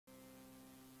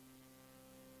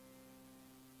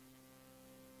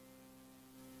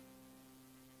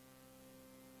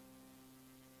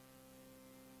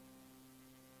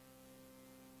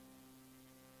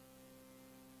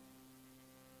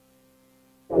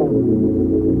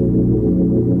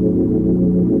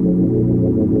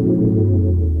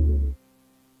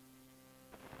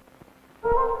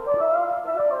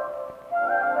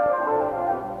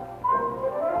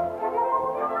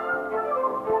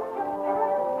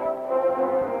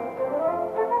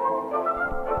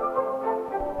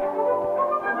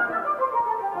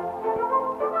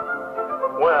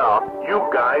Well, you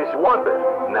guys want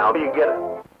it. Now you get it.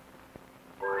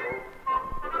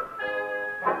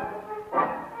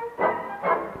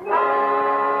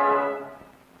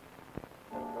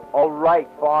 Alright,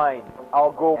 fine.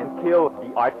 I'll go and kill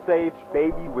the Ice Age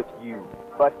baby with you.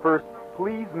 But first,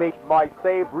 please make my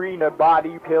Sabrina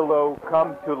body pillow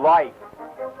come to life.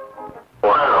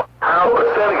 Wow, how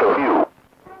pathetic of you.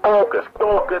 Focus,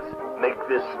 focus. Make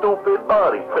this stupid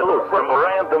body pillow from a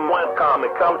random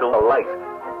webcomic come to life.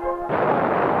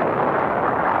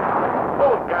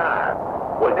 Oh God,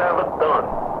 what have I done?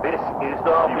 This is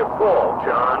all your fault,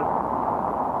 John.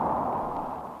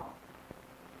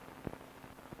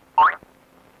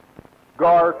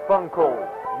 Garfunkel,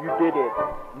 you did it.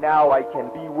 Now I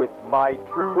can be with my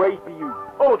true you.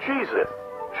 Oh Jesus,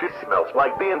 she smells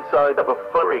like the inside of a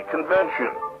furry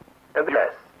convention. And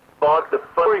yes, fuck the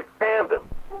furry fandom.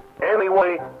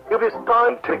 Anyway, it is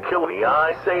time to kill the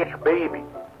Ice Age baby.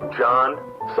 John,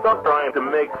 stop trying to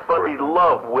make furry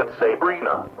love with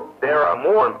Sabrina. There are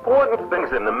more important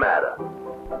things in the matter.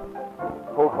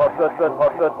 Get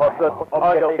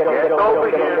over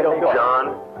here,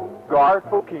 John.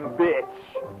 Garfucking bitch,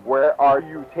 where are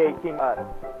you taking us?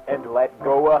 And let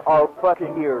go of our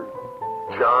fucking ears.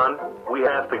 John, we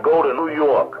have to go to New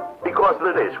York, because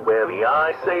that is where the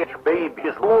Ice Age baby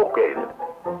is located.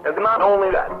 And not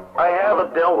only that, I have a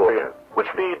DeLorean, which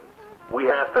means we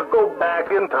have to go back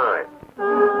in time.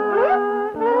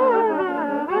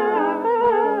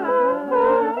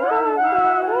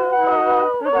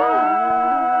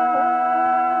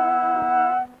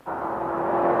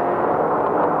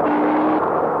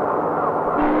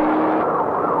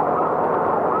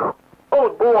 Oh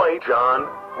boy, John,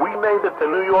 we made it to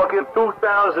New York in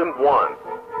 2001.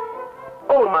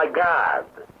 Oh my God.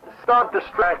 Stop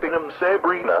distracting him,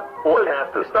 Sabrina, or I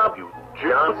have to stop you.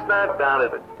 John, snap down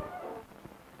at it.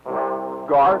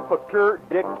 Garfucker,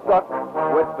 dick suck.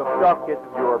 What the fuck is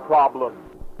your problem?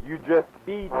 You just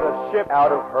beat the shit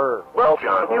out of her. Well,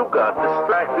 John, you got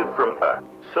distracted from her,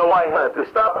 so I had to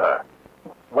stop her.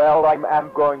 Well, I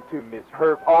am going to miss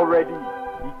her already,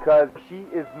 because she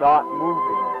is not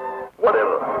moving.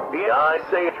 Whatever. The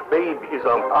Ice Age baby is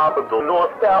on top of the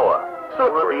North Tower.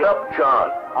 So hurry up, John.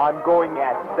 I'm going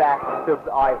as fast as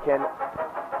I can.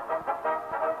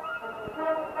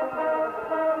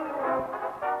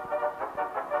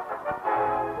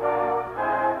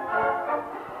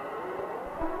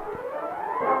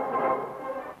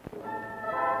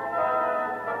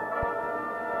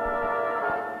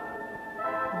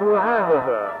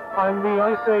 Blah, I'm the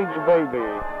Ice Age baby,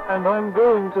 and I'm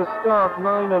going to start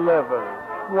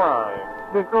 9/11. Why?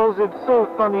 Because it's so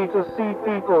funny to see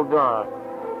people die.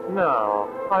 Now,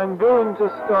 I'm going to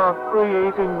start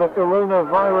creating the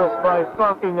coronavirus by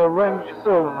fucking a wrench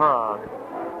so hard.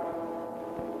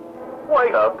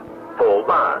 Wait up. Hold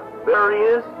on. There he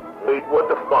is. Wait, what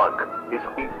the fuck? Is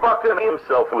he fucking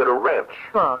himself with a wrench?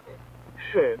 Fuck.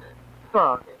 Shit.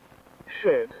 Fuck.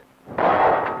 Shit.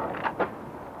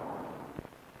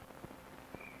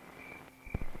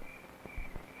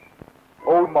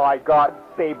 Oh my God,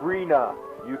 Sabrina,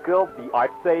 you killed the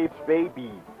Ice Age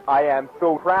baby. I am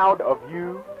so proud of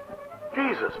you.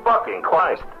 Jesus fucking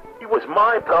Christ. He was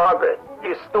my target.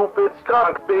 You stupid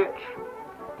skunk bitch.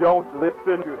 Don't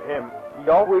listen to him. He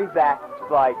always acts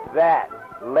like that.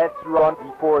 Let's run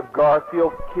before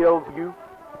Garfield kills you.